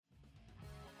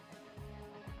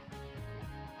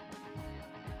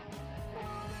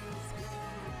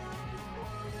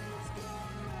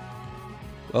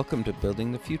Welcome to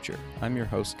Building the Future. I'm your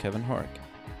host, Kevin Horick.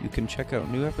 You can check out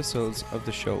new episodes of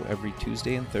the show every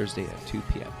Tuesday and Thursday at 2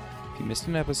 p.m. If you missed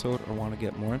an episode or want to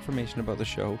get more information about the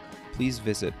show, please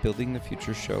visit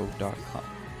buildingthefutureshow.com.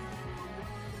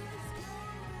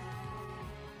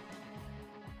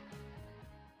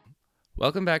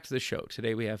 Welcome back to the show.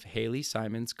 Today we have Hayley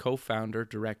Simons, co-founder,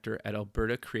 director at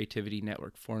Alberta Creativity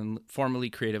Network, formerly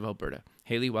Creative Alberta.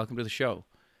 Hayley, welcome to the show.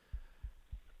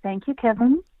 Thank you,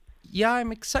 Kevin. Yeah,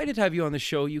 I'm excited to have you on the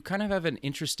show. You kind of have an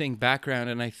interesting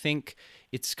background, and I think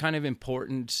it's kind of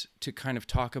important to kind of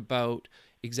talk about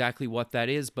exactly what that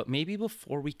is. But maybe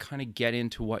before we kind of get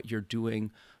into what you're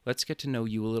doing, let's get to know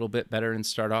you a little bit better and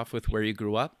start off with where you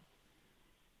grew up.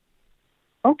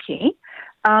 Okay.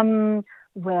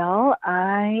 Well,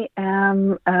 I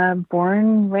am a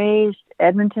born, raised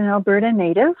Edmonton, Alberta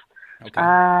native. Okay.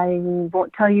 I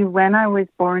won't tell you when I was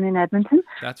born in Edmonton.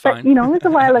 That's fine. But, it was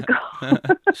a while ago.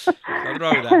 Nothing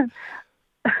wrong with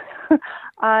that.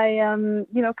 I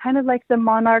kind of like the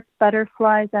monarch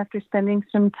butterflies, after spending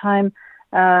some time,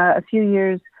 a few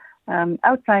years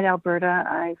outside Alberta,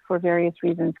 I, for various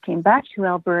reasons, came back to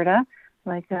Alberta,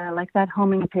 like that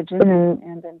homing pigeon,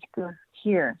 and I'm still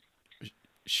here.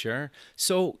 Sure.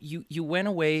 So you went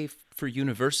away for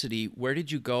university. Where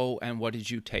did you go and what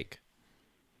did you take?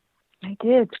 I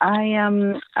did. I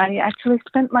actually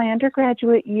spent my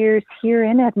undergraduate years here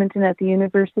in Edmonton at the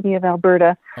University of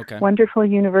Alberta. Okay. Wonderful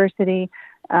university.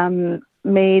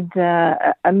 Made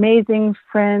amazing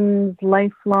friends,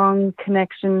 lifelong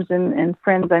connections, and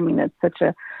friends. I mean, it's such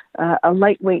a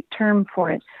lightweight term for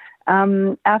it.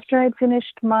 After I'd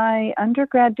finished my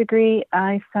undergrad degree,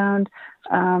 I found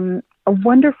a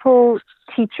wonderful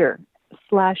teacher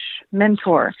 /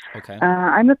 mentor. Okay.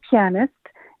 I'm a pianist,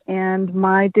 and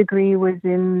my degree was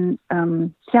in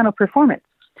piano performance.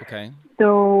 Okay.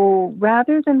 So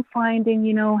rather than finding,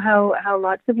 how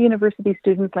lots of university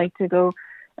students like to go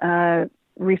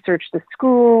research the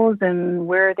schools and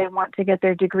where they want to get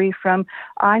their degree from,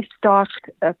 I stalked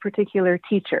a particular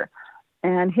teacher,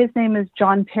 and his name is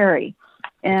John Perry.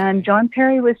 And John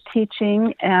Perry was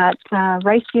teaching at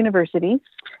Rice University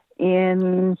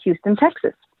in Houston,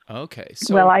 Texas. Okay.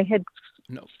 So, well, I had...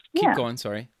 No, keep going,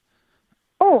 sorry.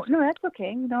 Oh, no, that's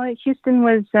okay. Houston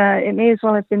was, it may as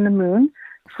well have been the moon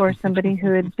for somebody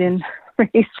who had been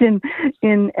raised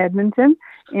in Edmonton.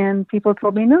 And people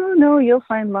told me, no, you'll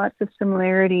find lots of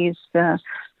similarities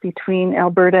between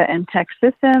Alberta and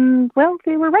Texas. And, well,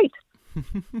 they were right.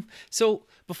 So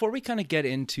before we kind of get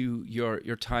into your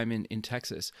time in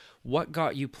Texas, what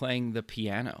got you playing the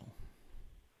piano?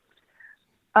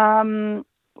 I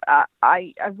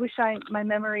wish my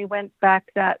memory went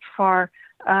back that far.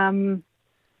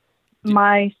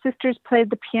 My sisters played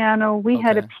the piano. We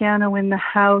had a piano in the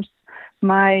house.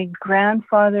 My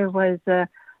grandfather was a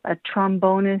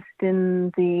trombonist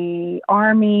in the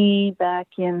Army back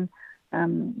in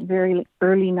very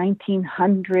early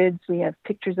 1900s. We have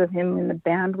pictures of him in the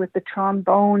band with the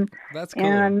trombone. That's cool.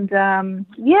 And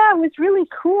it was really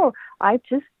cool. I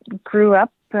just grew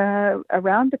up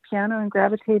around the piano and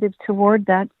gravitated toward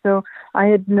that. So I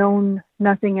had known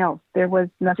nothing else. There was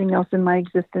nothing else in my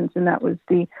existence, and that was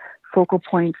the focal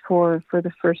point for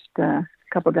the first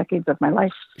couple decades of my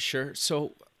life. Sure.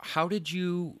 So how did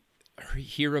you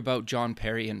hear about John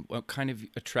Perry, and what kind of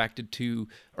attracted you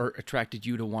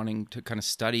to wanting to kind of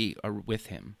study with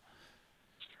him?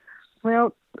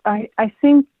 Well, I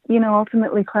think,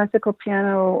 ultimately classical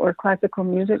piano, or classical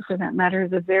music for that matter,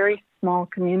 is a very small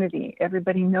community.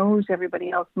 Everybody knows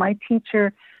everybody else. My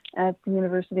teacher at the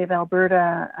University of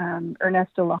Alberta,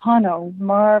 Ernesto Lejano,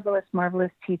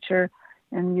 marvelous teacher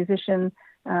and musician,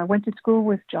 went to school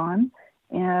with John,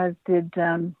 as did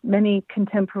many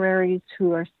contemporaries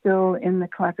who are still in the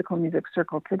classical music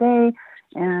circle today.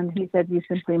 And he said, you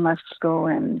simply must go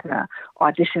and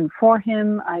audition for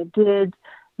him. I did,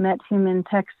 met him in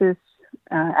Texas.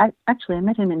 Actually, I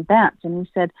met him in Banff, and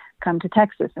he said, come to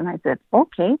Texas. And I said,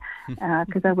 okay,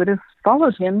 because I would have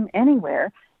followed him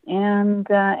anywhere, and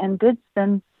did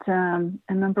spend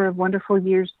a number of wonderful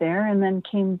years there, and then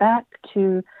came back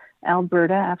to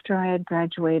Alberta after I had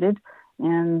graduated,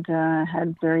 and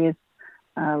had various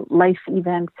life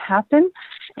events happen,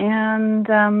 and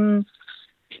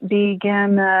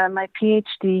began my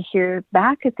PhD here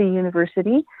back at the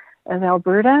University of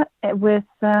Alberta with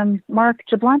Mark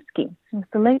Jablonski, with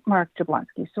the late Mark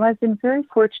Jablonski. So I've been very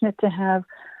fortunate to have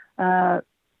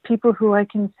people who I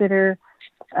consider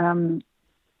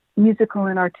musical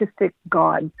and artistic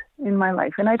gods in my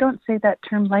life. And I don't say that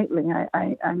term lightly.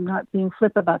 I'm not being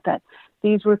flip about that.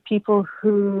 These were people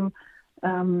who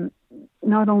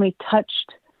not only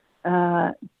touched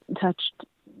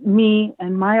me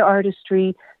and my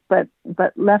artistry, but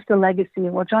left a legacy.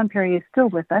 Well, John Perry is still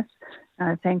with us,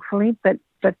 thankfully, but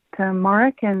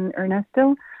Marek and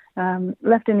Ernesto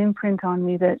left an imprint on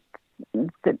me that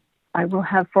I will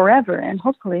have forever, and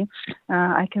hopefully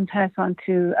I can pass on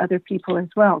to other people as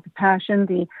well. The passion,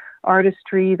 the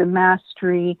artistry, the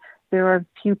mastery. There are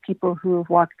few people who have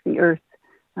walked the earth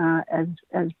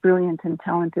as brilliant and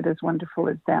talented, as wonderful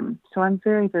as them. So I'm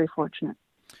very, very fortunate.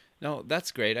 No,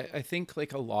 that's great. I think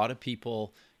like a lot of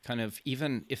people kind of,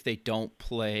 even if they don't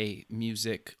play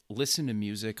music, listen to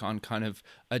music on kind of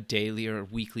a daily or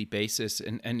weekly basis.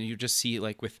 And you just see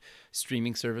like with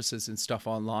streaming services and stuff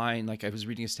online, like I was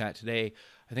reading a stat today,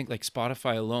 I think like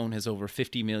Spotify alone has over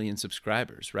 50 million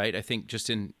subscribers, right? I think just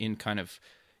in kind of,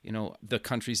 you know, the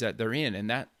countries that they're in. And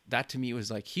that to me was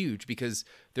like huge because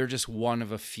they're just one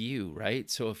of a few, right?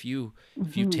 So if you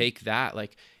take that,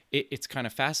 like it's kind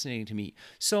of fascinating to me.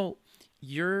 So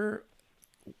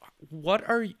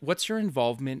what's your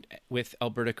involvement with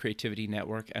Alberta Creativity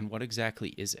Network, and what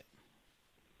exactly is it?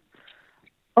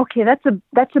 Okay, that's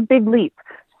a big leap.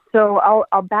 So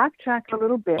I'll backtrack a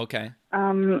little bit. Okay.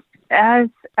 As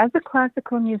a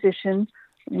classical musician,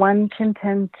 one can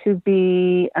tend to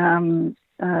be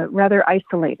rather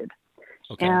isolated.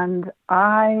 Okay. And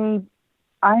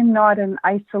I'm not an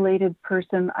isolated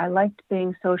person. I liked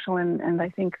being social, and I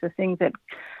think the thing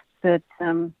that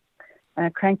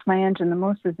cranked my engine the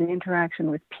most was the interaction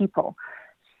with people.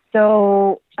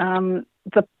 So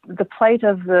the plight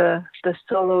of the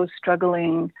solo,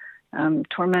 struggling,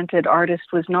 tormented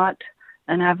artist was not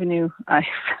an avenue I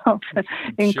felt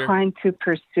inclined to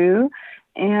pursue,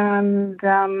 and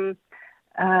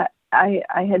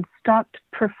I had stopped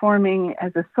performing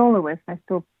as a soloist. I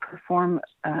still perform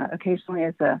occasionally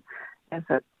as a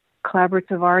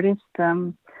collaborative artist.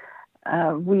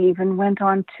 We even went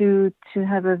on to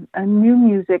have a new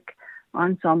music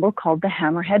ensemble called the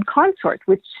Hammerhead Consort,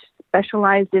 which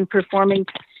specialized in performing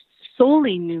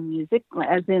solely new music,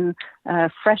 as in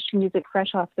fresh music,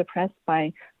 fresh off the press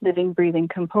by living, breathing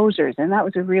composers. And that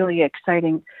was a really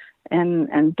exciting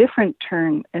and different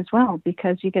turn as well,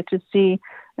 because you get to see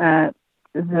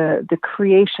the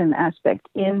creation aspect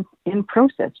in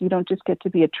process. You don't just get to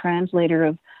be a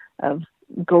translator of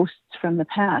ghosts from the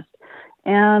past.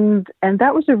 And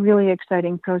that was a really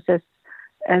exciting process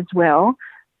as well.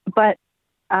 But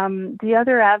the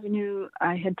other avenue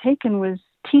I had taken was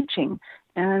teaching.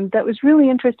 And that was really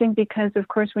interesting because, of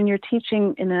course, when you're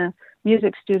teaching in a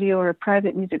music studio or a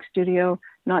private music studio,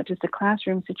 not just a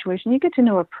classroom situation, you get to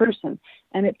know a person.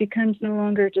 And it becomes no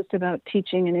longer just about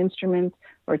teaching an instrument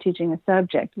or teaching a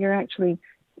subject. You're actually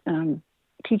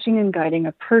teaching and guiding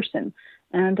a person.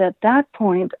 And at that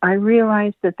point, I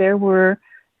realized that there were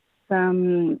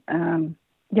some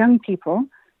young people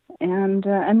and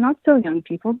not so young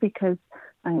people, because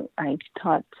I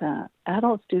taught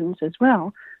adult students as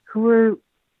well, who were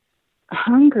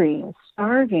hungry,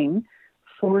 starving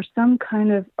for some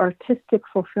kind of artistic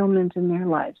fulfillment in their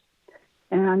lives.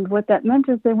 And what that meant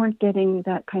is they weren't getting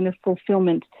that kind of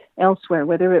fulfillment elsewhere,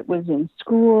 whether it was in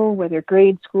school, whether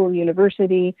grade school,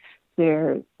 university,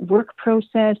 their work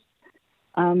process.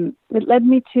 It led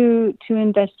me to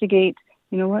investigate,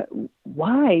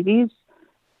 why these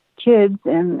kids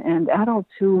and adults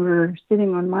who were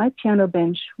sitting on my piano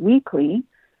bench weekly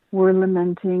were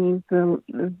lamenting the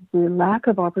lack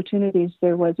of opportunities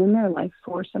there was in their life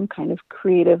for some kind of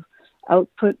creative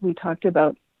output. We talked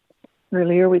about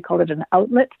earlier, we called it an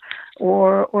outlet,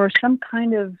 or some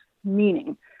kind of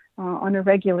meaning on a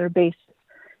regular basis.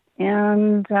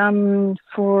 And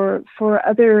for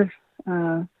other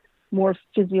more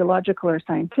physiological or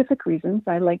scientific reasons,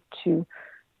 I like to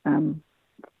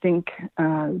think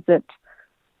that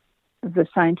the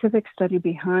scientific study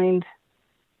behind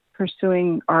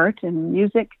pursuing art and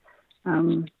music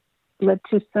led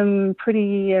to some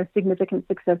pretty significant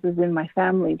successes in my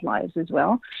family's lives as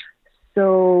well.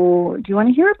 So do you want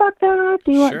to hear about that?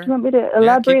 Do you want me to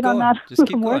elaborate on that a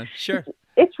little more? Sure.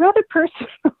 It's rather personal.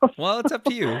 Well, it's up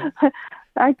to you.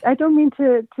 I don't mean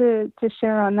to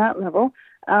share on that level.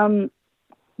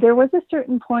 There was a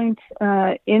certain point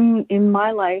in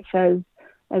my life as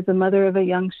a mother of a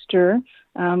youngster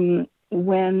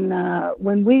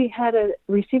when we had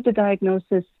received a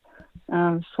diagnosis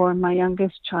for my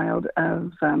youngest child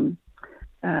of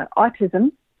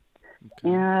autism.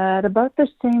 Okay. At about the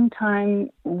same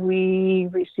time, we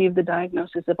received the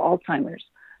diagnosis of Alzheimer's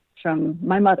from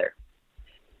my mother.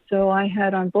 So I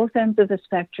had on both ends of the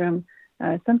spectrum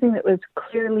something that was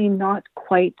clearly not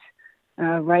quite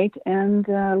right and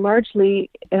largely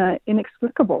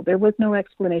inexplicable. There was no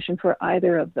explanation for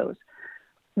either of those.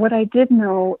 What I did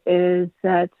know is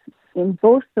that in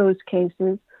both those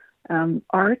cases,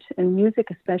 art and music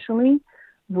especially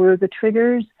were the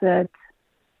triggers that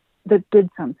did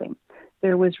something.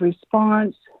 There was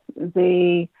response.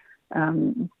 They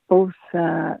both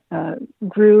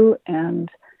grew, and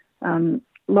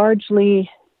largely,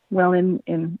 well,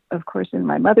 in of course, in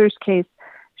my mother's case,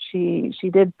 she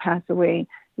did pass away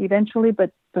eventually,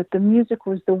 but the music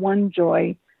was the one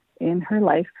joy in her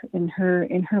life, in her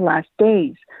last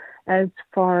days. As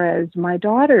far as my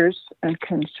daughters are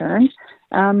concerned,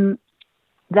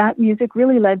 that music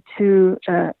really led to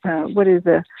what is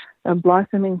a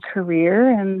blossoming career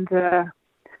and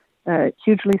a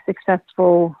hugely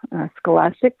successful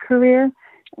scholastic career.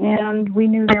 And we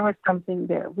knew there was something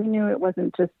there. We knew it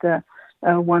wasn't just a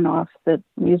one-off, that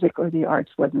music or the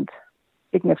arts wasn't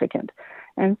significant.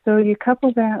 And so you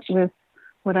couple that with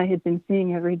what I had been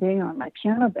seeing every day on my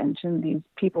piano bench, and these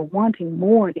people wanting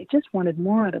more. They just wanted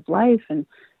more out of life. And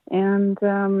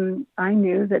I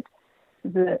knew that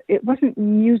it wasn't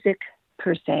music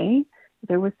per se.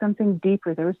 There was something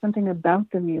deeper. There was something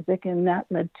about the music, and that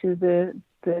led to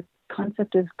the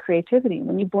concept of creativity.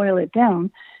 When you boil it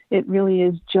down, it really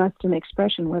is just an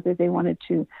expression. Whether they wanted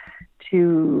to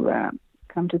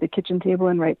come to the kitchen table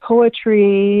and write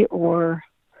poetry, or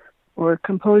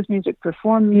compose music,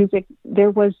 perform music,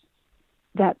 there was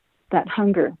that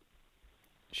hunger.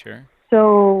 Sure.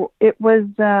 So it was.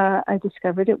 I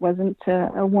discovered it wasn't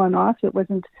a one-off. It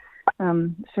wasn't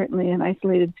certainly an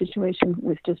isolated situation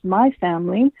with just my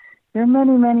family. There are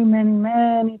many, many, many,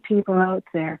 many people out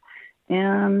there,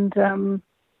 and a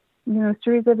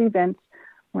series of events.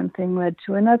 One thing led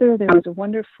to another. There was a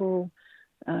wonderful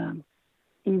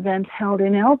event held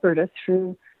in Alberta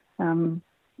through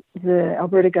the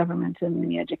Alberta government and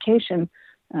the education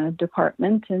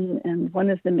department, and one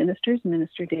of the ministers,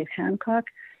 Minister Dave Hancock,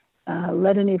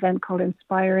 led an event called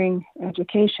Inspiring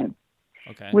Education,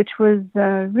 which was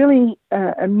really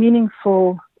a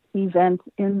meaningful event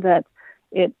in that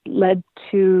it led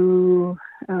to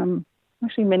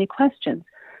actually many questions.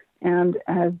 And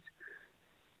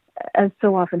as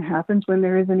so often happens when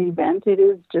there is an event, it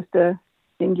is just a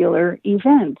singular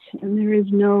event, and there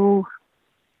is no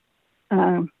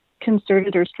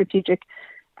concerted or strategic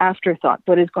afterthought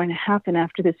what is going to happen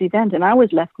after this event. And I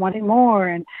was left wanting more,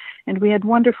 and we had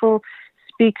wonderful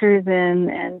speakers,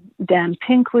 and Dan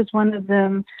Pink was one of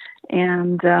them,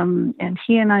 and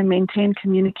he and I maintained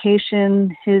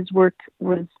communication. His work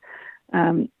was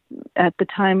at the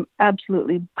time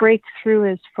absolutely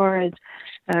breakthrough as far as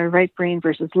right brain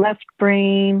versus left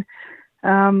brain.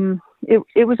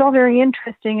 It was all very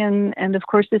interesting, and of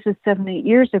course this is 7-8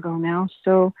 years ago now,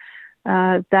 so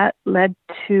that led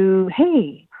to,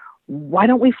 hey, why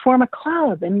don't we form a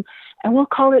club, and we'll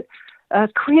call it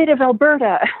Creative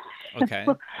Alberta. Okay,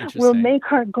 We'll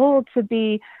make our goal to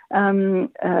be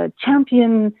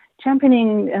championing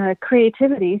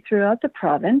creativity throughout the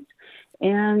province.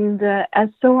 And as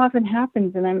so often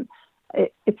happens, and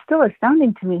it's still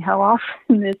astounding to me how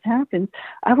often this happens.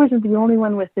 I wasn't the only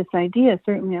one with this idea.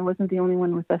 Certainly, I wasn't the only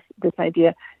one with this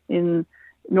idea in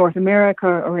North America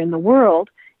or in the world.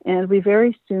 And we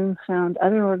very soon found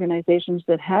other organizations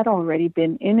that had already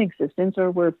been in existence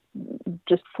or were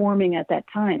just forming at that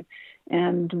time.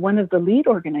 And one of the lead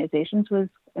organizations was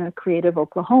Creative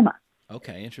Oklahoma.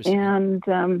 Okay, interesting. And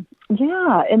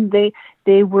and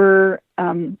they were,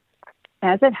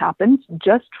 as it happens,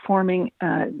 just forming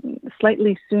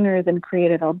slightly sooner than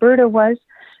Creative Alberta was.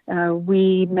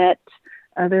 We met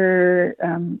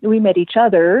each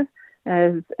other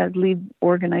as lead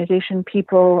organization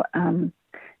people,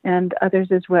 and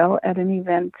others as well, at an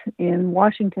event in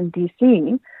Washington,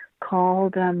 D.C.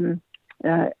 called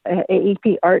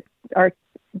AEP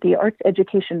the Arts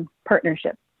Education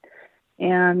Partnership.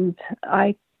 And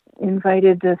I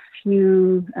invited a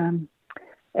few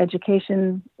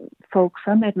education folk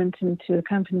from Edmonton to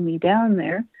accompany me down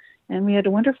there. And we had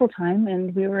a wonderful time,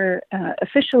 and we were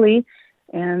officially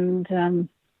and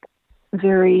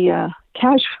very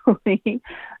casually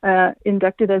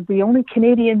inducted as the only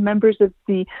Canadian members of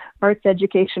the Arts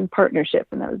Education Partnership.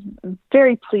 And I was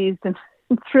very pleased and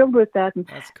thrilled with that, and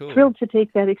That's cool. Thrilled to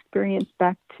take that experience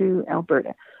back to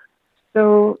Alberta.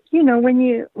 So, when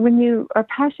you are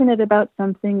passionate about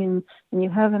something and you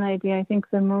have an idea, I think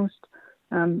the most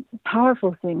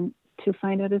powerful thing to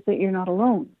find out is that you're not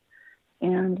alone,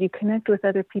 and you connect with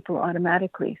other people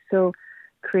automatically. So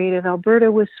Creative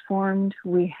Alberta was formed.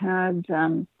 We had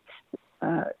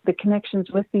the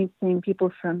connections with these same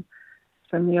people from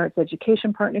the Arts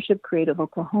Education Partnership, Creative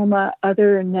Oklahoma,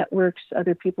 other networks,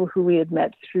 other people who we had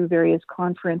met through various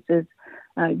conferences,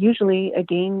 usually,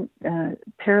 again,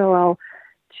 parallel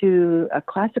to a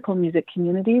classical music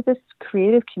community, this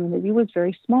creative community was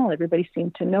very small. Everybody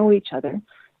seemed to know each other,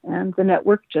 and the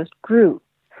network just grew.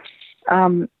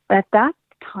 At that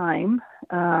time,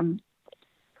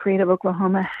 Creative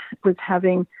Oklahoma was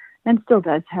having, and still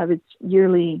does have, its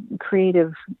yearly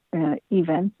creative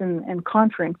events and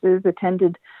conferences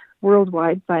attended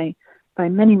worldwide by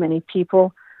many, many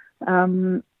people.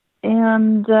 And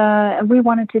we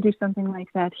wanted to do something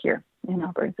like that here in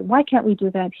Alberta. So why can't we do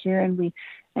that here? And we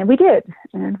did.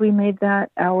 And we made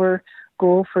that our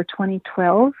goal for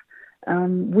 2012.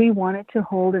 We wanted to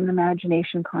hold an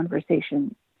imagination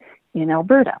conversation in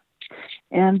Alberta.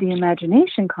 And the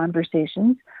imagination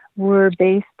conversations were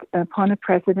based upon a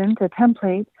precedent, a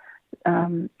template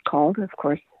called, of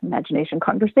course, Imagination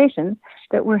Conversations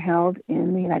that were held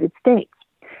in the United States.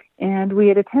 And we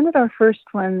had attended our first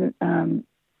one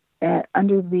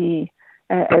under the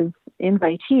as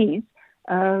invitees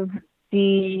of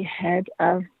the head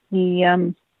of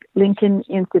the Lincoln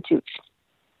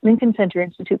Center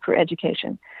Institute for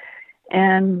Education.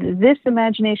 And this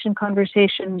imagination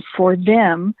conversation for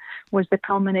them was the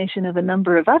culmination of a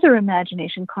number of other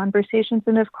imagination conversations.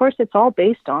 And of course, it's all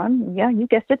based on, yeah, you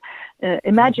guessed it,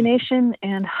 imagination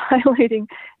and highlighting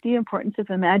the importance of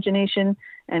imagination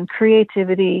and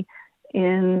creativity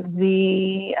in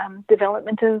the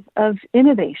development of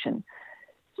innovation.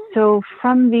 So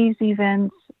from these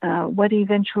events, what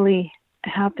eventually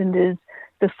happened is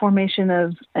the formation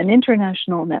of an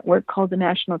international network called the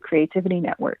National Creativity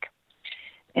Network.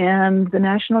 And the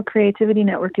National Creativity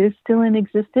Network is still in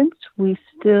existence. We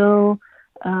still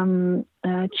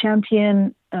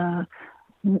champion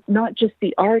not just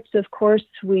the arts, of course.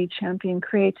 We champion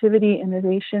creativity,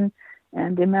 innovation,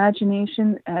 and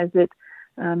imagination as it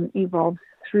evolves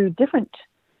through different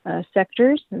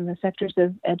sectors, in the sectors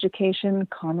of education,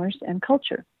 commerce, and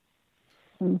culture.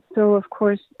 And so, of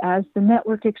course, as the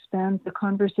network expands, the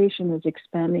conversation is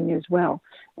expanding as well.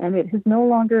 And it has no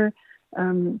longer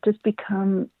just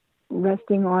become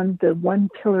resting on the one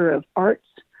pillar of arts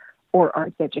or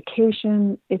arts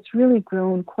education. It's really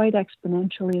grown quite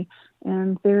exponentially,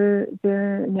 and there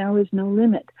now is no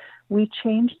limit. We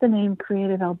changed the name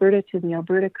Creative Alberta to the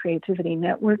Alberta Creativity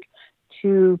Network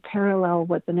to parallel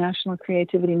what the National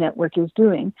Creativity Network is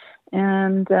doing,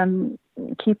 and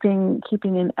keeping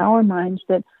in our minds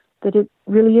that it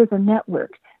really is a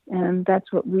network, and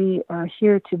that's what we are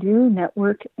here to do,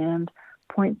 network and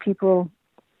point people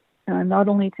not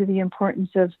only to the importance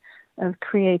of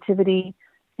creativity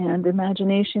and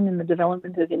imagination in the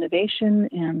development of innovation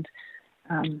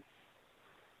and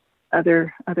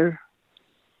other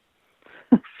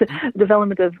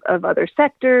development of other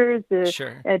sectors,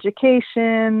 Sure.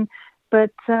 education,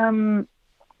 but to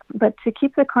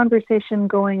keep the conversation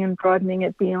going and broadening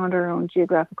it beyond our own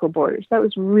geographical borders. That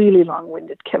was really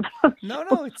long-winded, Kevin.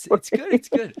 No, it's good. It's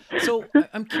good. So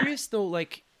I'm curious though,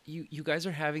 like you guys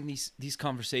are having these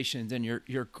conversations and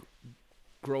you're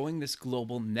growing this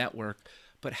global network,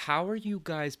 but how are you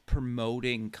guys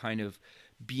promoting kind of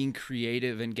being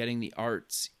creative and getting the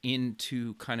arts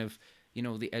into kind of,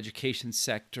 the education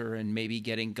sector, and maybe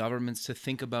getting governments to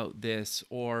think about this,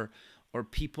 or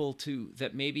people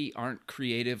that maybe aren't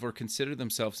creative or consider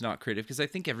themselves not creative? Because I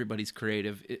think everybody's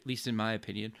creative, at least in my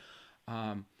opinion.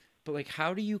 But like,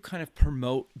 how do you kind of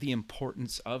promote the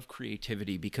importance of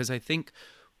creativity? Because I think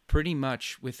pretty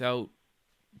much without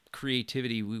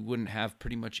creativity, we wouldn't have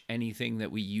pretty much anything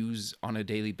that we use on a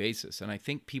daily basis. And I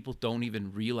think people don't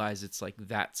even realize it's like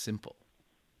that simple.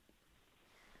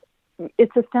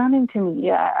 It's astounding to me.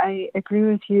 Yeah, I agree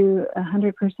with you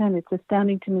 100%. It's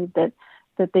astounding to me that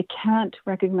they can't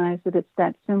recognize that it's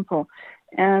that simple.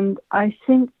 And I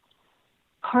think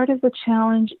part of the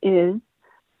challenge is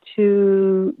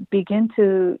to begin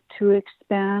to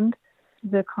expand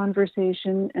the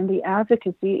conversation and the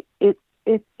advocacy. It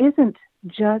isn't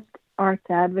just arts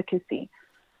advocacy.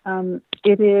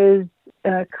 It is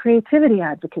creativity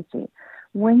advocacy.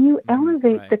 When you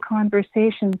elevate the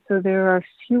conversation so there are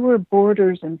fewer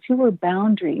borders and fewer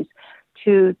boundaries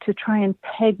to try and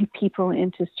peg people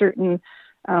into certain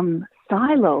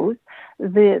silos,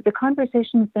 the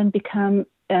conversations then become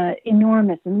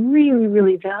enormous and really,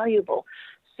 really valuable.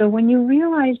 So when you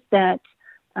realize that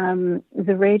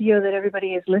the radio that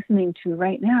everybody is listening to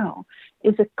right now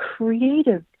is a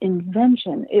creative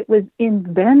invention, it was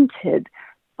invented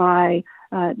by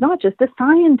not just a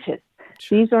scientist.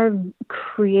 These are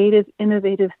creative,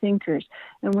 innovative thinkers.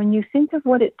 And when you think of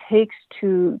what it takes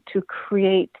to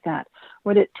create that,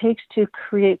 what it takes to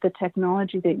create the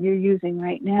technology that you're using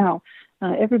right now,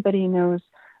 everybody knows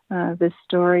the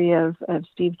story of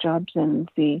Steve Jobs and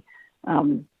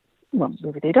well,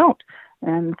 maybe they don't,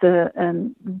 and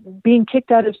being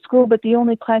kicked out of school, but the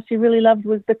only class he really loved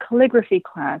was the calligraphy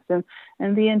class,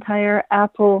 and the entire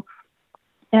Apple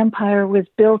empire was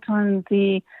built on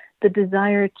the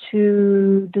desire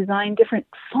to design different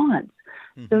fonts.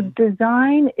 So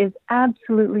design is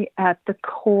absolutely at the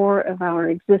core of our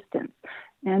existence.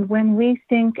 And when we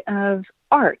think of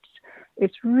art,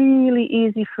 it's really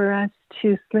easy for us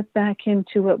to slip back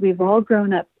into what we've all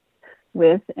grown up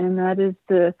with, and that is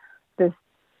the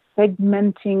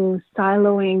segmenting,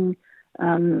 siloing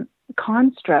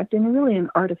construct, and really an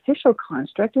artificial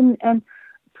construct, and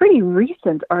pretty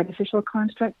recent artificial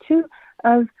construct too,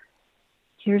 of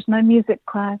here's my music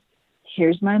class,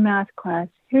 here's my math class,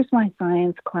 here's my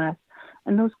science class.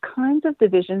 And those kinds of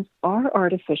divisions are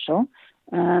artificial,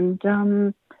 and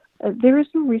there is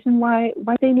no reason why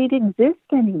they need to exist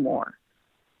anymore.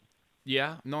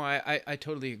 Yeah, no, I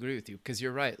totally agree with you, because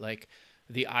you're right. Like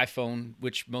the iPhone,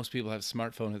 which most people have a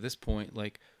smartphone at this point,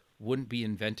 like wouldn't be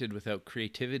invented without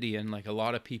creativity. And like a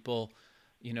lot of people,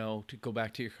 to go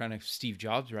back to your kind of Steve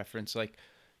Jobs reference, like,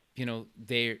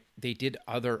 they did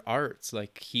other arts.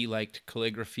 Like he liked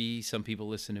calligraphy. Some people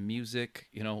listen to music.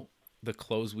 The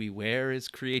clothes we wear is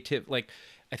creative. Like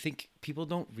I think people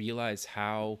don't realize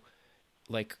how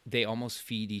like they almost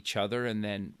feed each other, and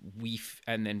then we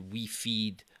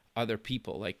feed other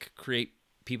people. Like create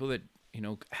people that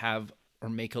have or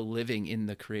make a living in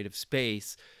the creative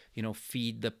space,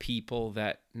 feed the people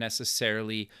that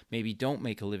necessarily maybe don't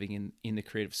make a living in the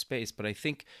creative space. But I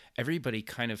think everybody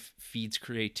kind of feeds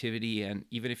creativity. And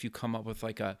even if you come up with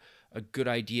like a good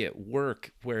idea at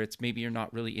work where it's maybe you're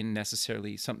not really in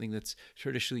necessarily something that's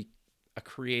traditionally a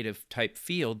creative type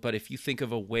field, but if you think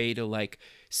of a way to like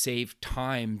save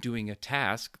time doing a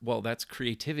task, well, that's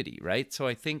creativity, right? So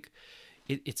I think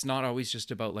it's not always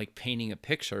just about like painting a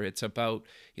picture. It's about,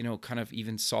 kind of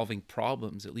even solving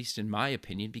problems, at least in my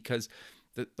opinion, because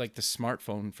the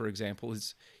smartphone, for example,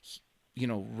 is,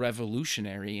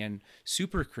 revolutionary and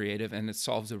super creative, and it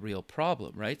solves a real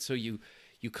problem, right? So you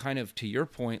kind of, to your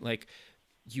point, like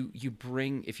you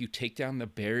bring, if you take down the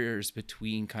barriers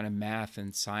between kind of math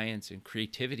and science and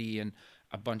creativity and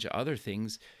a bunch of other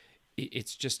things,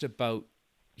 it's just about,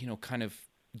 kind of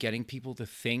getting people to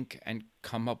think and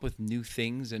come up with new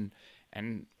things and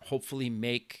hopefully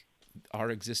make our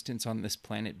existence on this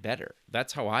planet better.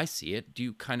 That's how I see it. Do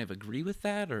you kind of agree with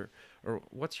that, or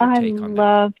what's your take on that?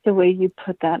 I love the way you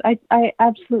put that. I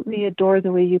absolutely adore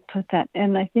the way you put that.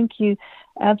 And I think you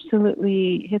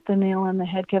absolutely hit the nail on the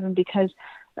head, Kevin, because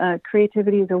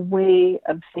creativity is a way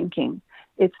of thinking.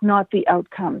 It's not the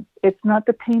outcome. It's not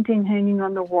the painting hanging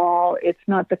on the wall. It's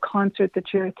not the concert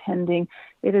that you're attending.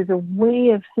 It is a way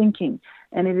of thinking,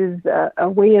 and it is a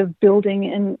way of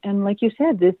building. And like you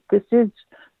said, this is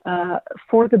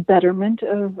for the betterment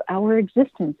of our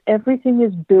existence. Everything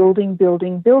is building,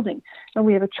 building, building. And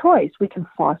we have a choice. We can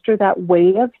foster that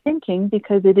way of thinking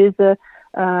because it is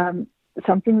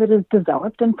something that is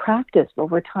developed and practiced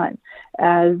over time,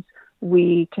 as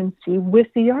we can see with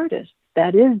the artist.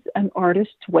 That is an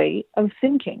artist's way of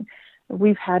thinking.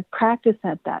 We've had practice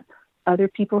at that. Other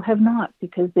people have not,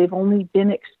 because they've only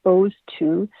been exposed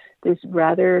to this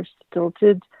rather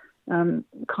stilted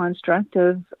construct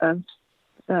of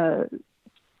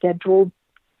scheduled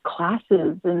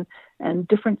classes and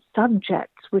different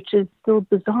subjects, which is still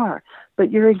bizarre. But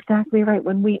you're exactly right.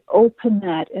 When we open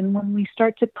that and when we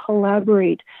start to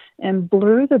collaborate and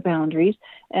blur the boundaries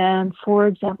and, for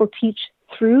example, teach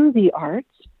through the arts,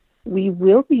 we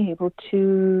will be able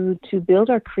to build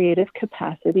our creative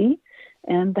capacity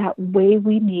and that way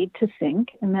we need to think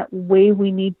and that way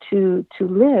we need to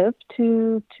live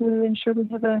to ensure we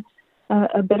have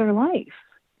a better life.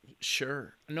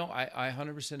 Sure. No, I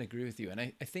 100% agree with you. And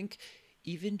I think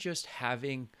even just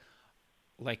having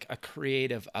like a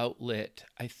creative outlet,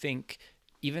 I think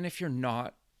even if you're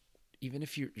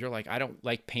like, I don't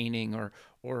like painting or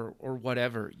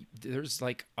whatever, there's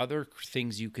like other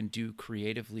things you can do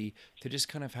creatively to just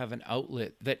kind of have an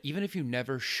outlet that even if you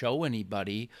never show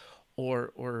anybody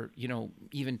or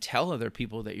even tell other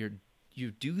people that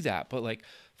you do that. But like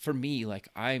for me, like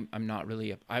I'm not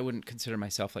really I wouldn't consider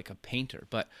myself like a painter,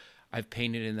 but I've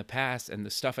painted in the past, and the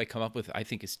stuff I come up with I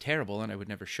think is terrible and I would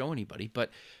never show anybody, but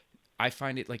I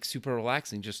find it like super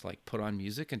relaxing, just like put on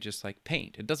music and just like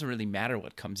paint. It doesn't really matter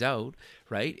what comes out,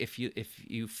 right? If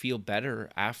you feel better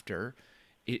after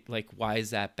it, like why is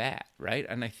that bad, right?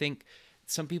 And I think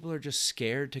some people are just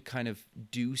scared to kind of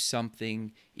do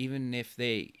something, even if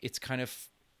it's kind of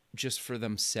just for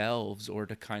themselves or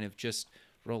to kind of just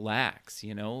relax,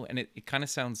 And it kind of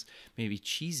sounds maybe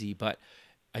cheesy, but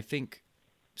I think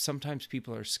sometimes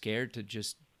people are scared to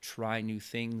just try new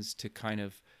things to kind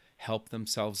of help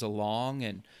themselves along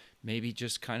and maybe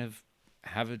just kind of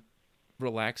have a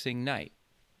relaxing night.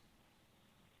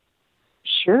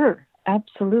 Sure,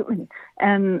 absolutely.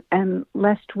 And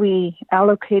lest we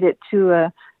allocate it to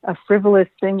a frivolous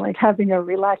thing like having a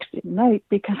relaxing night,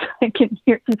 because I can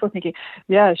hear people thinking,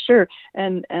 yeah, sure.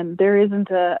 And there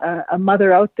isn't a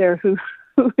mother out there who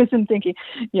isn't thinking,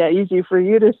 yeah, easy for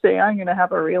you to say I'm going to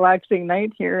have a relaxing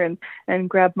night here and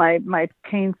grab my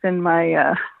paints and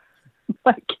my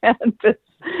my canvas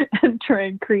and try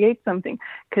and create something,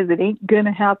 because it ain't going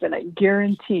to happen, I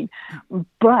guarantee.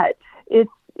 But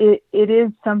it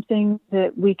is something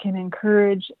that we can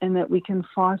encourage and that we can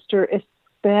foster,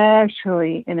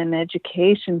 especially in an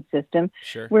education system.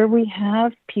 Sure. Where we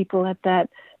have people at that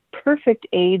perfect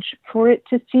age for it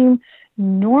to seem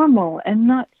normal and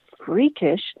not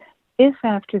freakish if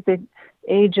after the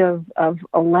age of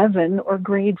 11 or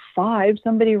grade 5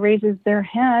 somebody raises their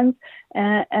hands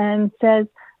and says,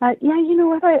 yeah, you know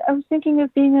what, I was thinking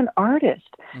of being an artist.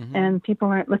 Mm-hmm. And people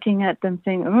aren't looking at them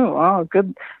saying, oh,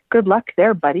 good luck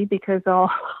there, buddy, because all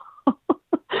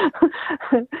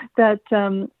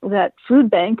that food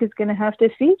bank is going to have to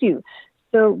feed you.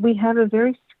 So we have a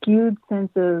very skewed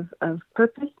sense of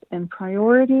purpose and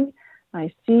priority,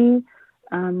 I see.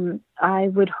 I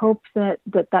would hope that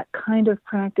kind of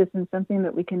practice and something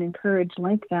that we can encourage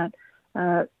like that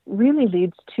really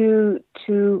leads to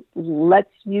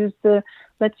let's use the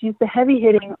heavy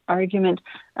hitting argument,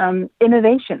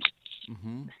 innovation.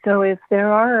 Mm-hmm. So if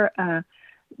there are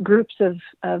groups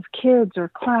of kids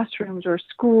or classrooms or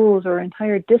schools or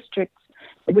entire districts,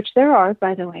 which there are,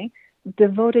 by the way,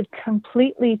 devoted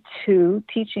completely to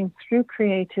teaching through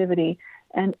creativity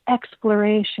and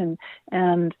exploration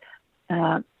and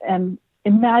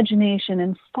imagination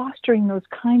and fostering those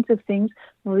kinds of things.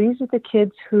 Well, these are the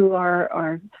kids who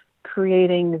are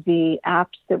creating the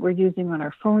apps that we're using on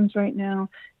our phones right now.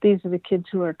 These are the kids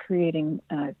who are creating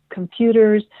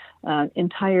computers,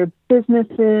 entire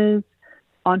businesses.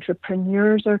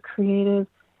 Entrepreneurs are creative.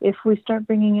 If we start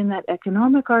bringing in that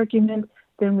economic argument,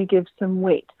 then we give some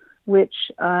weight, which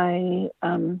I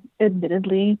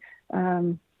admittedly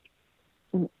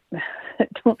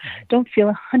don't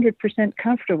feel 100%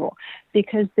 comfortable,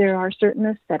 because there are certain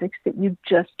aesthetics that you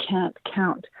just can't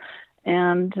count.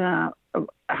 And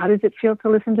how does it feel to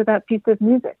listen to that piece of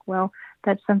music? Well,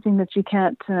 that's something that you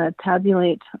can't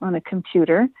tabulate on a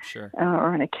computer. Sure.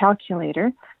 Or on a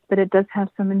calculator, but it does have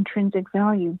some intrinsic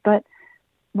value. But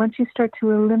once you start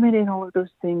to eliminate all of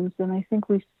those things, then I think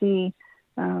we see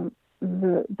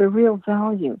the real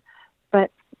value.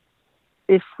 But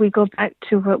if we go back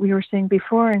to what we were saying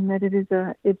before, and that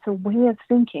it's a way of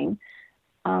thinking,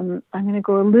 I'm going to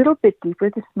go a little bit deeper.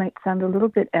 This might sound a little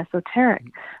bit esoteric,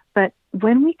 but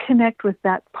when we connect with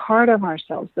that part of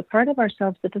ourselves, the part of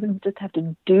ourselves that doesn't just have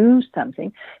to do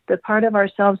something, the part of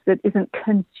ourselves that isn't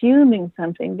consuming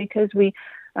something, because we,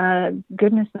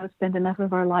 goodness knows, spend enough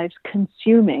of our lives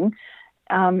consuming,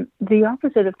 the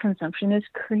opposite of consumption is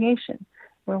creation.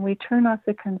 When we turn off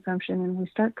the consumption and we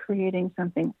start creating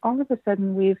something, all of a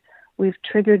sudden we've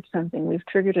triggered something. We've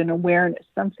triggered an awareness,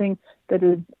 something that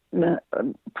is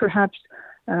perhaps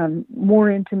more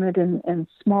intimate and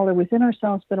smaller within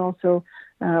ourselves, but also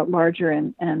larger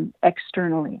and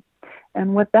externally.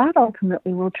 And what that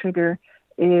ultimately will trigger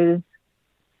is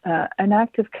an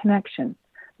act of connection.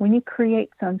 When you create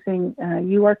something,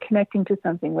 you are connecting to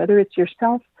something, whether it's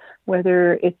yourself,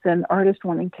 whether it's an artist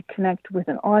wanting to connect with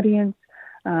an audience,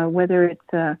 whether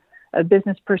it's a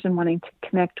business person wanting to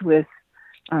connect with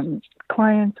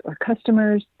clients or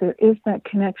customers. There is that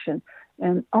connection.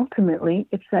 And ultimately,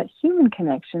 it's that human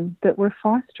connection that we're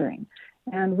fostering.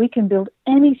 And we can build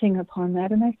anything upon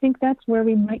that. And I think that's where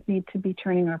we might need to be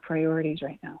turning our priorities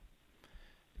right now.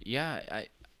 Yeah,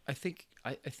 I think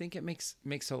it makes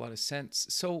a lot of sense.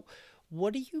 So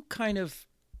what do you kind of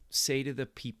say to the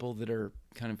people that are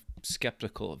kind of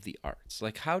skeptical of the arts?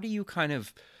 Like, how do you kind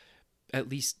of at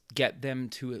least get them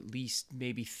to at least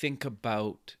maybe think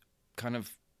about kind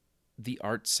of the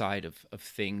art side of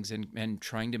things and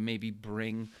trying to maybe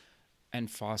bring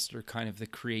and foster kind of the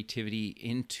creativity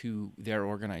into their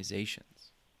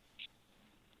organizations?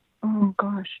 Oh,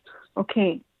 gosh.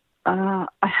 Okay. I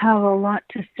have a lot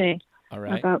to say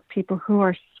about people who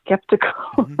are skeptical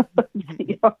of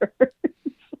the arts.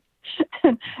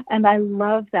 And I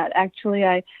love that. Actually,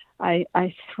 I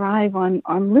thrive on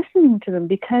listening to them,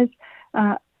 because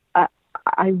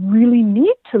I really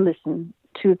need to listen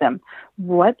to them.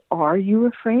 What are you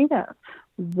afraid of?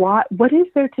 What is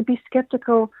there to be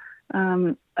skeptical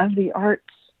of the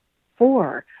arts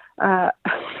for?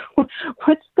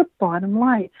 What's the bottom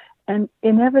line? And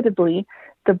inevitably,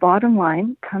 the bottom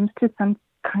line comes to some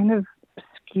kind of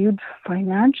skewed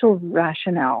financial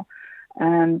rationale.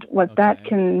 And what that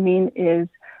can mean is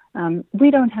we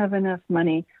don't have enough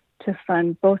money to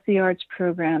fund both the arts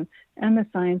program and the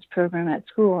science program at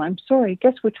school. I'm sorry,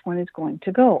 guess which one is going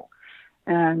to go?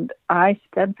 And I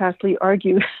steadfastly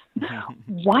argue,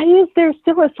 why is there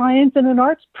still a science and an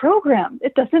arts program?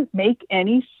 It doesn't make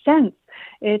any sense.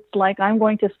 It's like I'm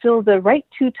going to fill the right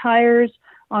 2 tires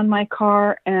on my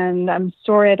car, and I'm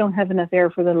sorry, I don't have enough air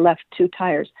for the left 2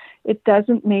 tires. It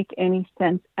doesn't make any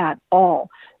sense at all.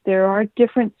 There are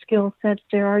different skill sets,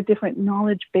 there are different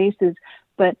knowledge bases,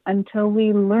 but until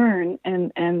we learn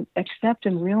and accept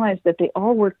and realize that they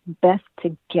all work best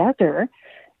together,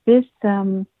 this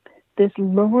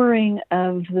lowering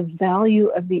of the value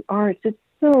of the arts, it's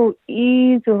so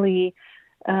easily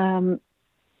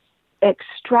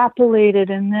extrapolated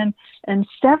and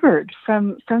severed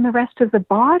from the rest of the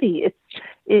body.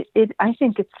 I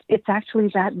think it's actually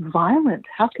that violent.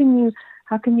 How can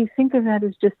you think of that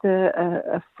as just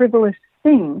a frivolous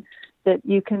thing that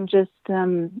you can just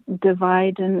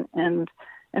divide and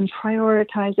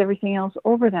prioritize everything else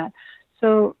over that?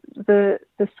 So the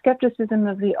skepticism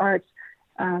of the arts.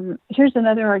 Here's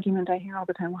another argument I hear all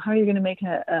the time. Well, how are you going to make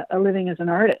a living as an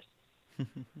artist?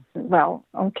 Well,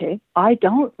 okay, I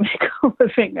don't make a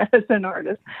living as an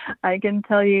artist. I can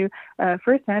tell you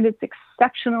firsthand it's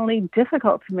exceptionally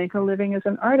difficult to make a living as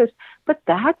an artist, but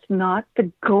that's not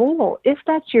the goal. If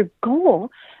that's your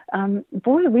goal,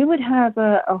 boy, we would have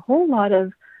a whole lot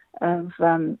of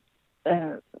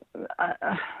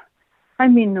I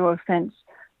mean no offense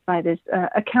by this,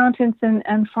 accountants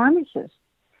and pharmacists.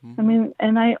 I mean,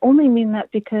 and I only mean that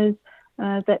because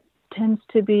that tends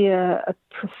to be a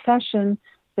profession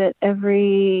that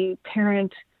every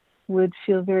parent would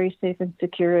feel very safe and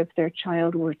secure if their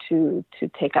child were to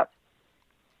take up.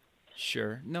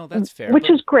 Sure. No, that's fair. Which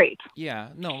is great. Yeah,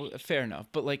 no, fair enough.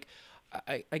 But like,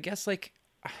 I guess like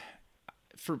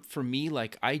for me,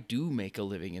 like I do make a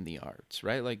living in the arts,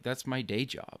 right? Like that's my day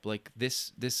job. Like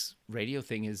this radio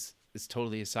thing is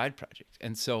totally a side project.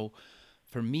 And so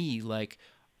for me, like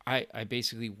I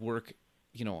basically work,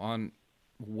 on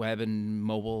web and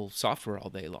mobile software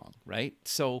all day long, right?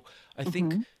 So I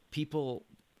think people,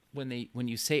 when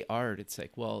you say art, it's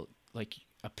like, well, like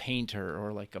a painter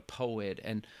or like a poet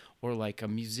or like a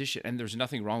musician, and there's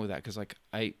nothing wrong with that because like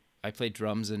I play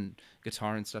drums and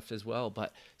guitar and stuff as well,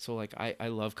 but so like I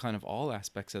love kind of all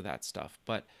aspects of that stuff.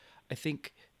 But I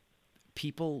think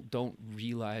people don't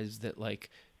realize that like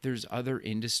there's other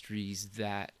industries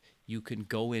that you can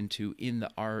go into in the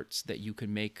arts that you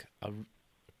can make a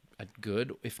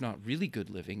good, if not really good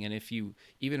living. And if you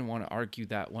even want to argue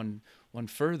that one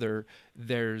further,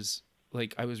 there's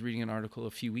like, I was reading an article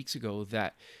a few weeks ago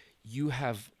that you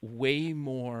have way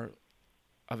more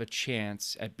of a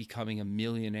chance at becoming a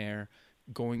millionaire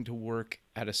going to work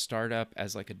at a startup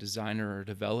as like a designer or a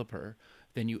developer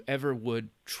than you ever would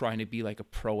trying to be like a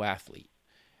pro athlete.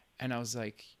 And I was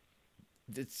like,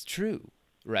 it's true,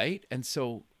 right? And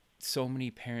so many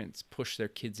parents push their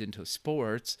kids into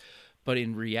sports, but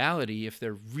in reality, if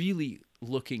they're really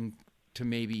looking to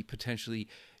maybe potentially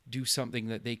do something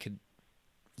that they could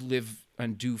live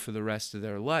and do for the rest of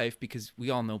their life, because we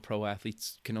all know pro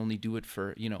athletes can only do it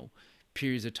for,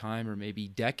 periods of time or maybe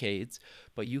decades,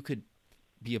 but you could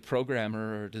be a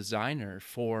programmer or a designer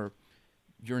for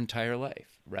your entire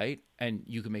life, right? And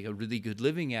you can make a really good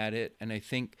living at it. And I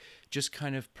think just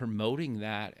kind of promoting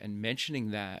that and mentioning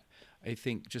that, I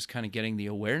think just kind of getting the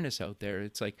awareness out there,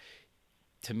 it's like,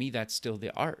 to me, that's still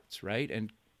the arts, right?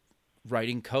 And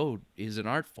writing code is an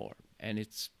art form, and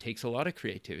it takes a lot of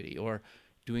creativity. Or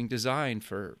doing design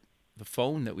for the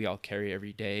phone that we all carry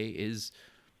every day is,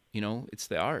 it's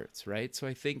the arts, right? So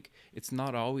I think it's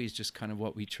not always just kind of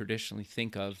what we traditionally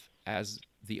think of as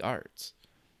the arts.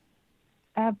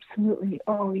 Absolutely.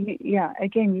 Oh, yeah.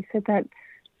 Again, you said that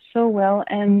so well.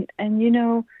 And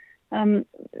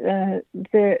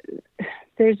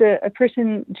there's a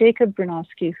person, Jacob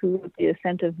Bronowski, who wrote The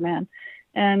Ascent of Man,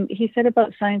 and he said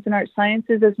about science and art, science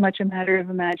is as much a matter of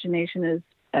imagination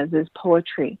as is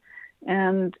poetry,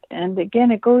 and again,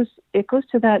 it goes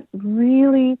to that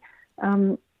really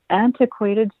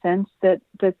antiquated sense that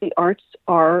the arts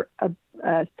are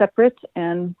separate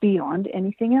and beyond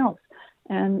anything else.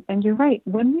 And you're right.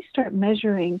 When we start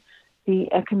measuring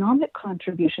the economic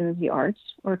contribution of the arts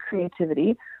or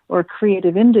creativity or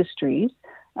creative industries,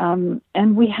 and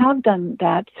we have done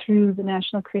that through the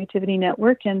National Creativity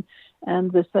Network and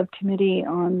the subcommittee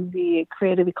on the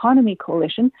Creative Economy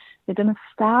Coalition. They've done a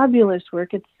fabulous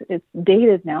work. It's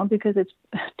dated now because it's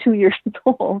 2 years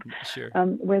old, Sure.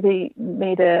 Where they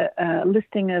made a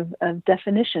listing of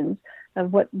definitions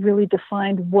of what really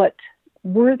defined what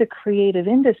were the creative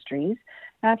industries.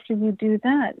 After you do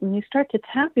that, and you start to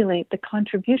tabulate the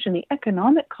contribution, the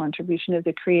economic contribution of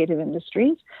the creative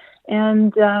industries,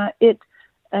 and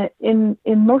in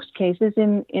most cases,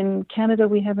 in Canada,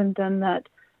 we haven't done that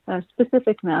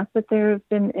specific math, but there have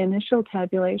been initial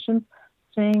tabulations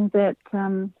saying that,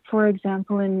 for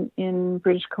example, in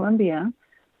British Columbia,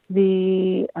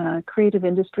 the creative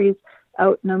industries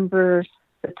outnumber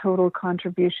the total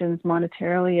contributions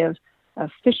monetarily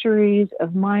of fisheries,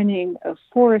 of mining, of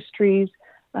forestries,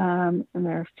 and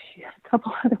there are a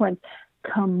couple other ones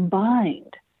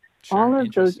combined. Sure, all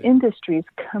of those industries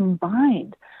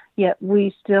combined. Yet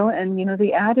we still, and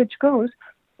the adage goes,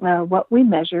 what we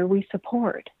measure, we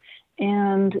support.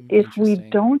 And if we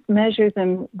don't measure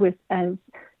them as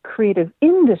creative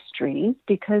industries,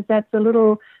 because that's a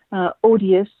little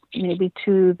odious maybe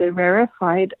to the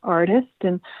rarefied artist,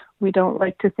 and we don't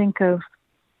like to think of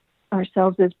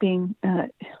ourselves as being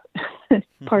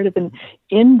part of an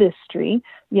industry,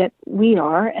 yet we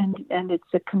are, and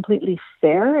it's a completely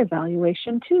fair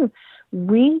evaluation too.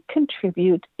 We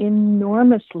contribute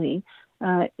enormously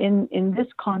in this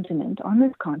continent, on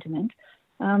this continent,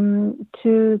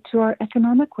 to our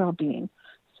economic well-being.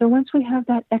 So once we have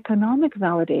that economic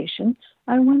validation,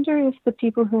 I wonder if the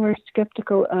people who are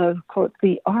skeptical of, quote,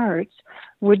 the arts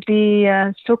would be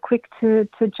so quick to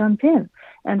jump in.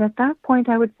 And at that point,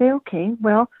 I would say, okay,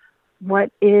 well,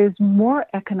 what is more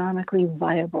economically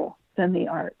viable than the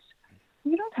arts?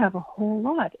 We don't have a whole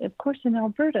lot. Of course, in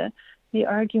Alberta, the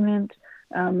argument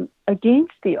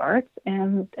against the arts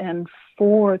and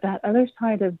for that other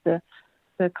side of the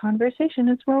conversation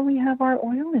is, well, we have our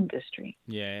oil industry.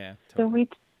 Yeah. Totally.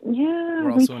 So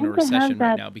we're also in a recession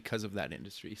right now because of that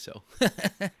industry. So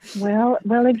well,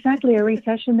 exactly, a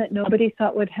recession that nobody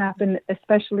thought would happen,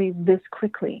 especially this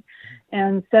quickly.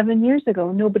 And 7 years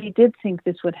ago, nobody did think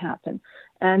this would happen.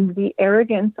 And the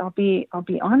arrogance, I'll be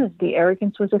honest, the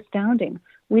arrogance was astounding.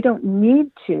 We don't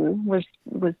need to, was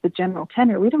the general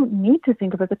tenor. We don't need to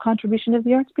think about the contribution of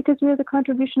the arts because we have the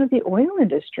contribution of the oil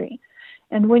industry.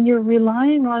 And when you're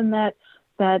relying on that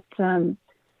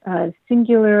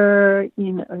singular,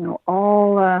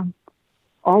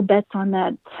 all bets on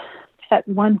that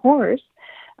one horse,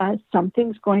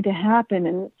 something's going to happen.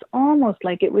 And it's almost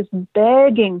like it was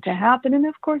begging to happen. And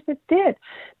of course it did,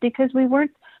 because we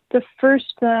weren't the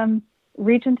first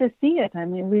region to see it. I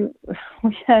mean,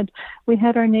 we had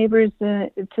our neighbors to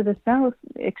the south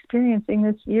experiencing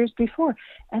this years before.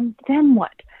 And then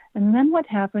what? And then what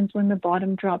happens when the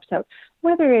bottom drops out?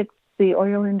 Whether it's the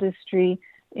oil industry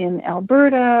in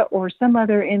Alberta or some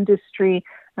other industry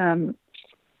in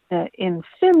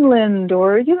Finland,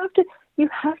 or you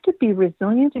have to be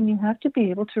resilient, and you have to be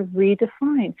able to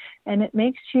redefine. And it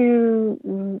makes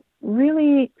you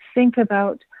really think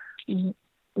about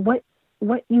what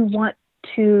you want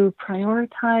to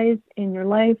prioritize in your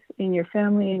life, in your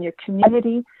family, in your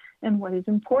community, and what is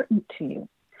important to you.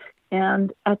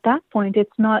 And at that point,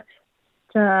 it's not,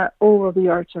 the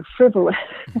arts are frivolous.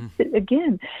 Mm-hmm.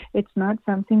 Again, it's not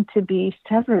something to be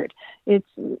severed. It's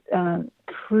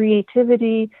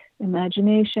creativity,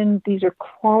 imagination. These are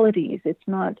qualities. It's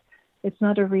not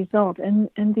a result. And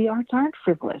the arts aren't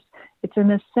frivolous. It's an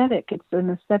aesthetic. It's an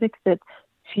aesthetic that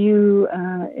few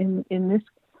in this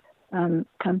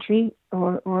country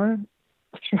or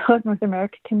throughout North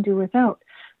America can do without.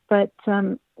 But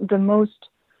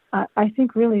I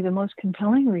think really the most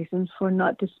compelling reasons for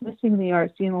not dismissing the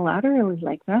arts unilaterally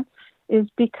like that is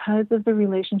because of the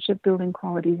relationship building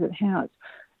qualities it has.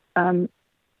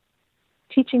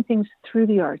 Teaching things through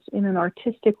the arts in an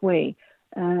artistic way,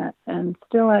 and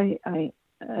still I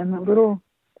am a little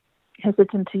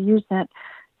hesitant to use that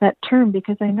term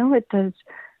because I know it does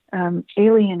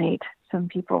alienate some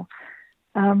people.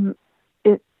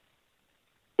 It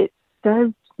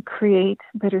does create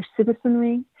better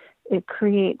citizenry. It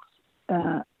creates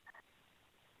an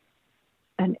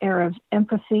air of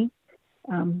empathy.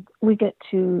 We get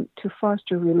to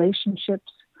foster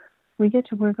relationships. We get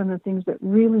to work on the things that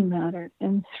really matter.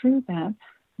 And through that,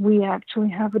 we actually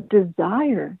have a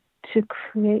desire to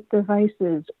create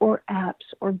devices or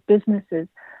apps or businesses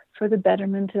for the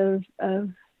betterment of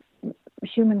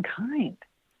humankind.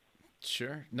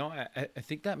 Sure. No, I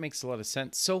think that makes a lot of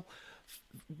sense. So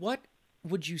what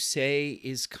would you say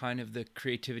is kind of the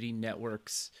Creativity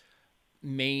Network's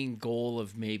main goal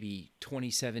of maybe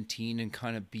 2017 and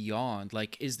kind of beyond?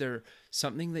 Like, is there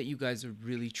something that you guys are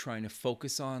really trying to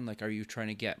focus on? Like, are you trying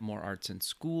to get more arts in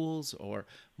schools or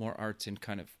more arts in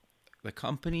kind of the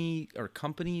company or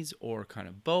companies, or kind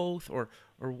of both? Or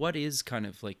what is kind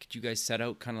of like, do you guys set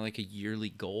out kind of like a yearly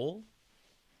goal?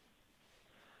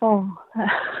 Oh,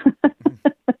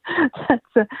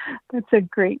 that's a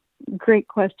great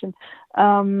question.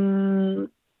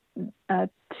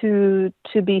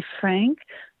 To be frank,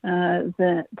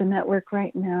 the network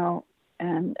right now,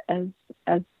 and as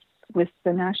with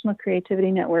the National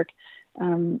Creativity Network,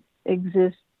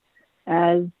 exists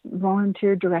as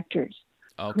volunteer directors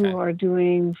who are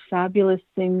doing fabulous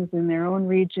things in their own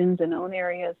regions and own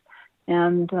areas,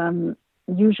 and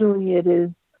usually it is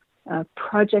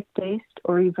project-based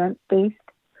or event-based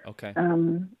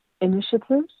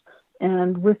initiatives,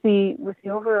 and with the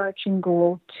overarching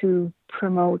goal to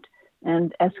promote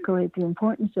and escalate the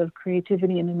importance of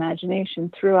creativity and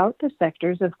imagination throughout the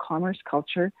sectors of commerce,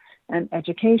 culture, and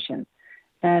education.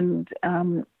 And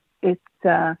it's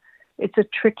a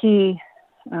tricky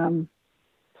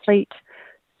plate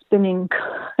spinning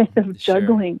kind of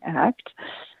juggling act,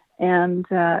 and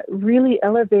really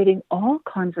elevating all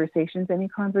conversations, any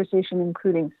conversation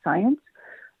including science,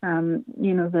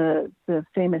 the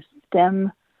famous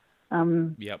STEM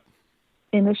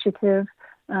initiative.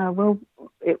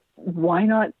 Why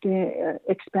not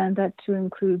expand that to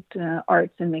include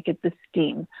arts and make it the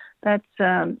STEAM? That's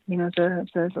the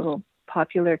little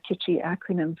popular kitschy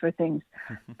acronym for things.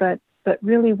 But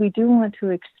really, we do want to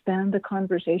expand the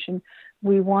conversation.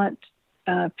 We want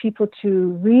people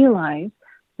to realize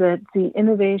that the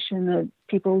innovation that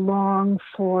people long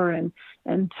for and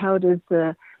touted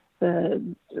the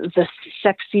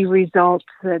sexy result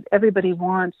that everybody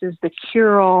wants is the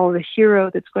cure-all, the hero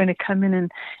that's going to come in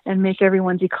and make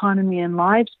everyone's economy and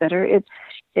lives better.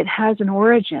 It has an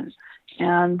origin,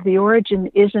 and the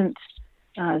origin isn't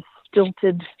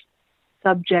stilted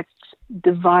subjects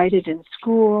divided in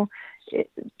school.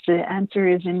 The answer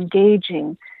is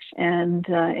engaging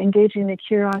the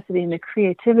curiosity and the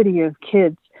creativity of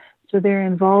kids, so they're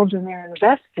involved and they're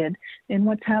invested in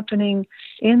what's happening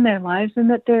in their lives, and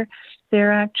that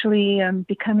they're actually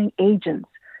becoming agents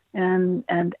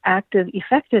and active,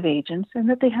 effective agents, and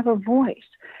that they have a voice.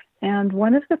 And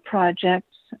one of the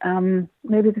projects,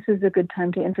 maybe this is a good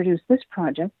time to introduce this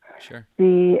project. Sure.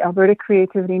 The Alberta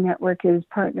Creativity Network is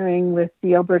partnering with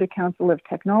the Alberta Council of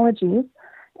Technologies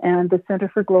and the Centre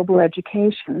for Global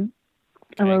Education.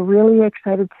 And we're really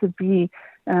excited to be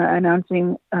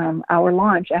announcing our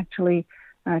launch. Actually,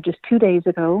 just 2 days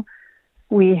ago,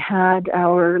 we had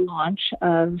our launch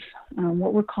of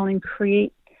what we're calling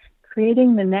Creating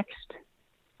the Next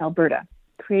Alberta,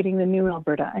 Creating the New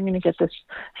Alberta. I'm going to get this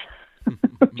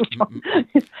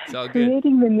It's all good.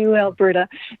 Creating the New Alberta,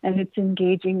 and it's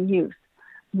engaging youth.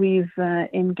 We've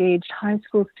engaged high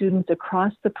school students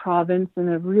across the province in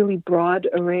a really broad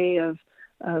array of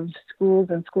schools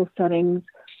and school settings.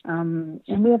 And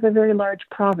we have a very large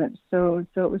province, so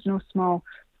it was no small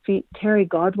feat. Terry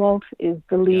Godwalt is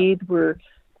the lead. We're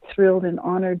thrilled and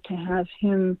honored to have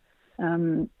him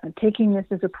taking this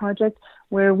as a project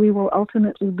where we will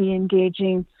ultimately be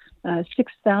engaging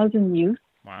 6,000 youth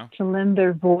to lend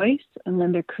their voice and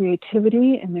lend their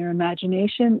creativity and their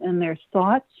imagination and their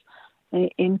thoughts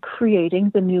in creating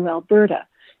the new Alberta.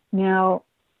 Now,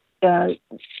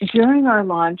 during our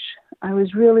launch, I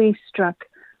was really struck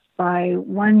by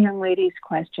one young lady's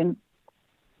question,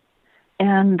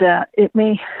 and it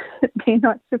may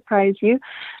not surprise you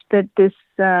that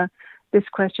this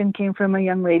question came from a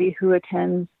young lady who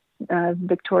attends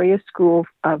Victoria School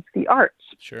of the Arts.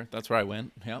 Sure, that's where I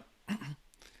went. Yep.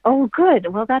 Oh,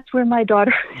 good. Well, that's where my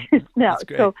daughter is now.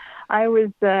 So I was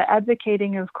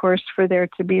advocating, of course, for there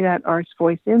to be that arts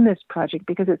voice in this project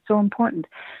because it's so important.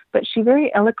 But she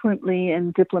very eloquently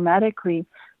and diplomatically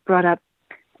brought up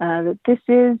that this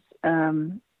is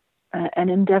an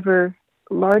endeavor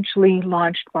largely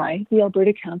launched by the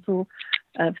Alberta Council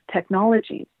of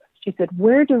Technologies. She said,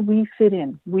 where do we fit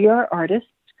in? We are artists.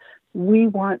 We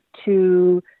want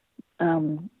to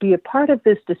be a part of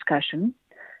this discussion,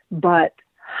 but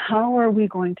how are we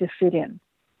going to fit in?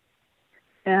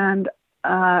 And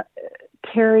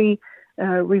Terry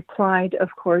replied, of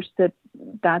course, that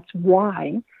that's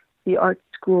why the art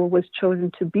school was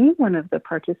chosen to be one of the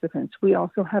participants. We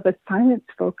also have a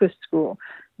science-focused school.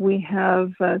 We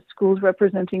have schools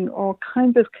representing all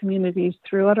kinds of communities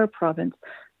throughout our province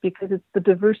because it's the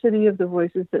diversity of the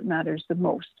voices that matters the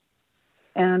most.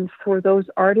 And for those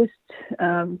artists,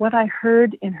 what I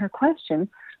heard in her question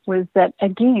was that,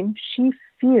 again, she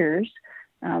fears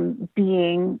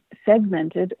being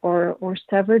segmented or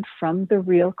severed from the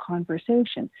real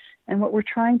conversation. And what we're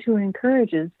trying to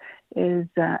encourage is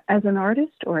as an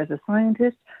artist or as a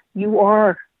scientist, you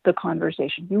are the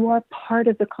conversation. You are part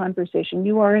of the conversation.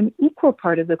 You are an equal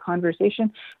part of the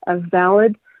conversation, a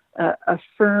valid,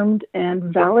 affirmed, and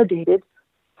validated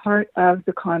part of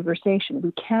the conversation.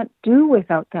 We can't do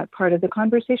without that part of the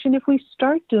conversation. If we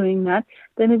start doing that,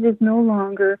 then it is no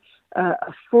longer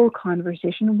a full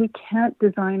conversation. We can't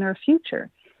design our future.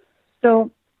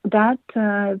 So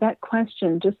that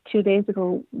question just 2 days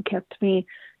ago kept me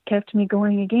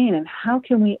going again. And how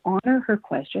can we honor her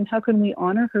question? How can we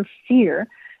honor her fear?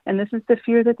 And this is the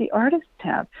fear that the artists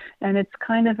have. And it's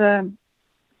kind of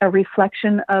a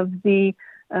reflection of the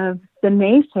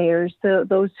naysayers,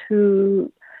 those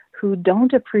who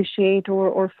don't appreciate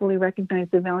or fully recognize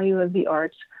the value of the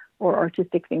arts or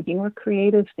artistic thinking or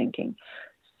creative thinking.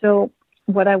 So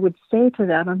what I would say to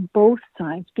that on both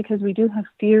sides, because we do have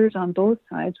fears on both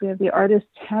sides, we have the artists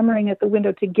hammering at the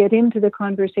window to get into the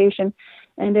conversation,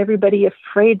 and everybody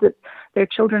afraid that their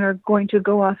children are going to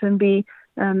go off and be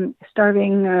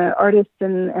starving artists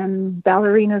and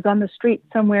ballerinas on the street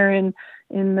somewhere in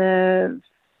the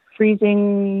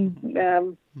freezing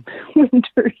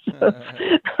winters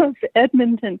of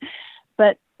Edmonton.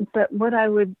 But what I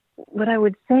would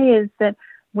say is that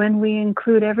when we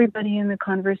include everybody in the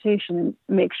conversation and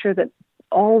make sure that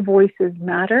all voices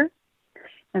matter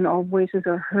and all voices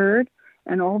are heard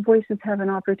and all voices have an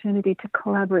opportunity to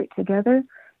collaborate together,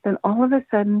 then all of a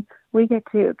sudden we get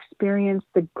to experience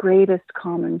the greatest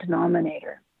common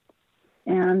denominator.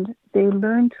 And they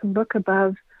learn to look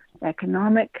above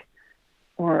economic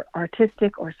or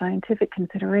artistic or scientific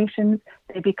considerations.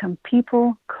 They become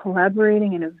people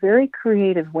collaborating in a very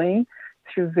creative way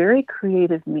through very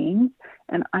creative means.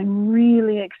 And I'm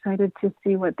really excited to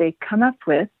see what they come up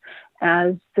with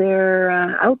as their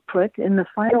output in the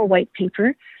final white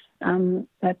paper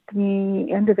at the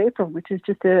end of April, which is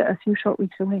just a few short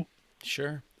weeks away.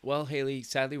 Sure. Well, Hayley,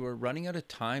 sadly, we're running out of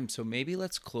time, so maybe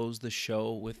let's close the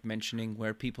show with mentioning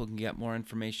where people can get more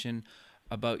information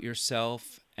about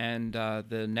yourself and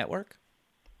the network.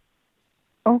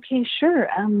 Okay, sure.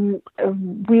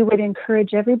 We would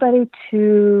encourage everybody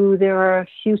there are a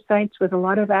few sites with a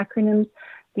lot of acronyms.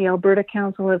 The Alberta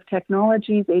Council of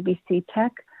Technologies, ABC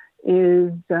Tech,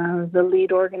 is the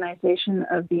lead organization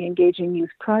of the Engaging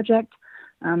Youth Project.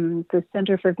 The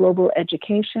Center for Global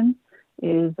Education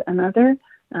is another.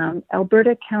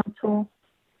 Alberta Council,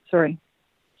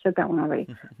 said that one already.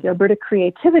 The Alberta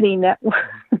Creativity Network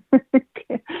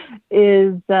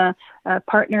is a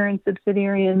partner and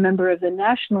subsidiary and member of the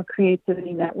National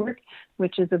Creativity Network,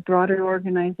 which is a broader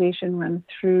organization run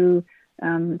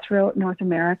throughout North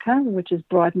America, which is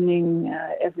broadening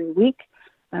every week.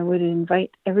 I would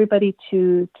invite everybody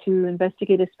to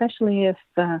investigate, especially if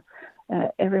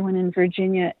everyone in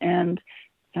Virginia and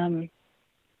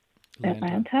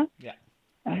Atlanta. Yeah.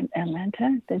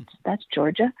 Atlanta, that's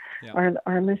Georgia, yeah,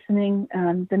 are listening.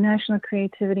 The National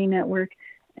Creativity Network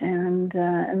and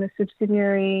the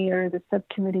subsidiary or the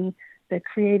subcommittee, the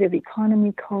Creative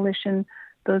Economy Coalition,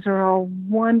 those are all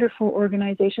wonderful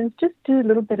organizations. Just do a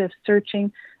little bit of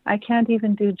searching. I can't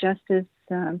even do justice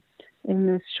in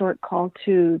this short call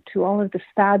to all of the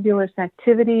fabulous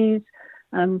activities.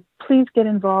 Please get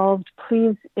involved.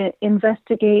 Please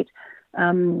investigate.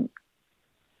 Do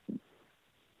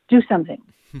something.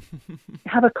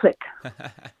 Have a click.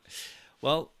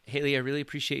 Well, Hayley, I really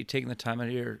appreciate you taking the time out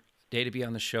of your day to be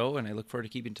on the show, and I look forward to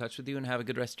keeping in touch with you, and have a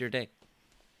good rest of your day.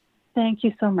 Thank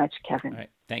you so much, Kevin. All right.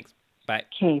 Thanks. Bye.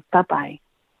 Okay. Bye-bye.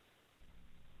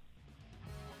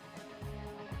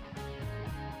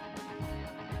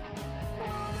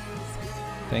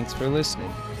 Thanks for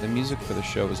listening. The music for the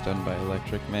show is done by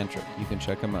Electric Mantra. You can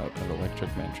check them out at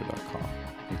electricmantra.com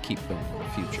and keep building the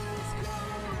future.